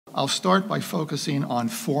I'll start by focusing on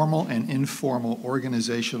formal and informal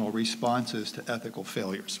organizational responses to ethical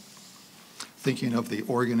failures, thinking of the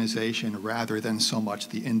organization rather than so much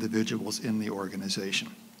the individuals in the organization.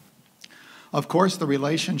 Of course, the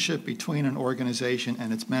relationship between an organization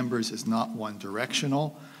and its members is not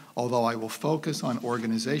one-directional, although I will focus on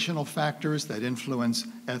organizational factors that influence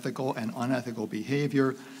ethical and unethical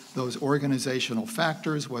behavior. Those organizational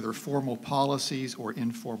factors, whether formal policies or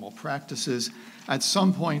informal practices, at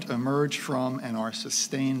some point emerge from and are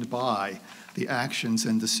sustained by the actions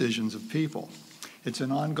and decisions of people. It's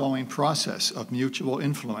an ongoing process of mutual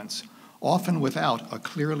influence, often without a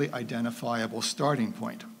clearly identifiable starting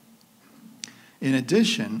point. In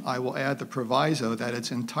addition, I will add the proviso that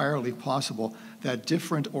it's entirely possible that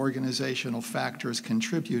different organizational factors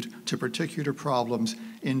contribute to particular problems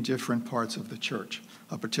in different parts of the church,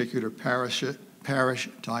 a particular parish,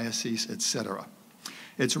 diocese, etc.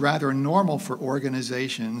 It's rather normal for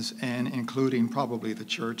organizations, and including probably the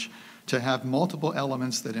church, to have multiple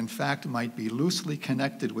elements that in fact might be loosely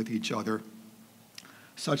connected with each other,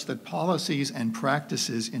 such that policies and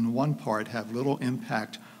practices in one part have little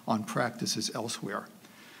impact on practices elsewhere.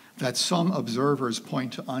 That some observers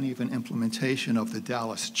point to uneven implementation of the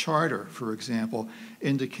Dallas Charter, for example,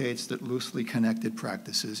 indicates that loosely connected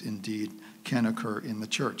practices indeed can occur in the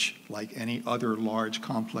church, like any other large,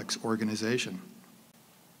 complex organization.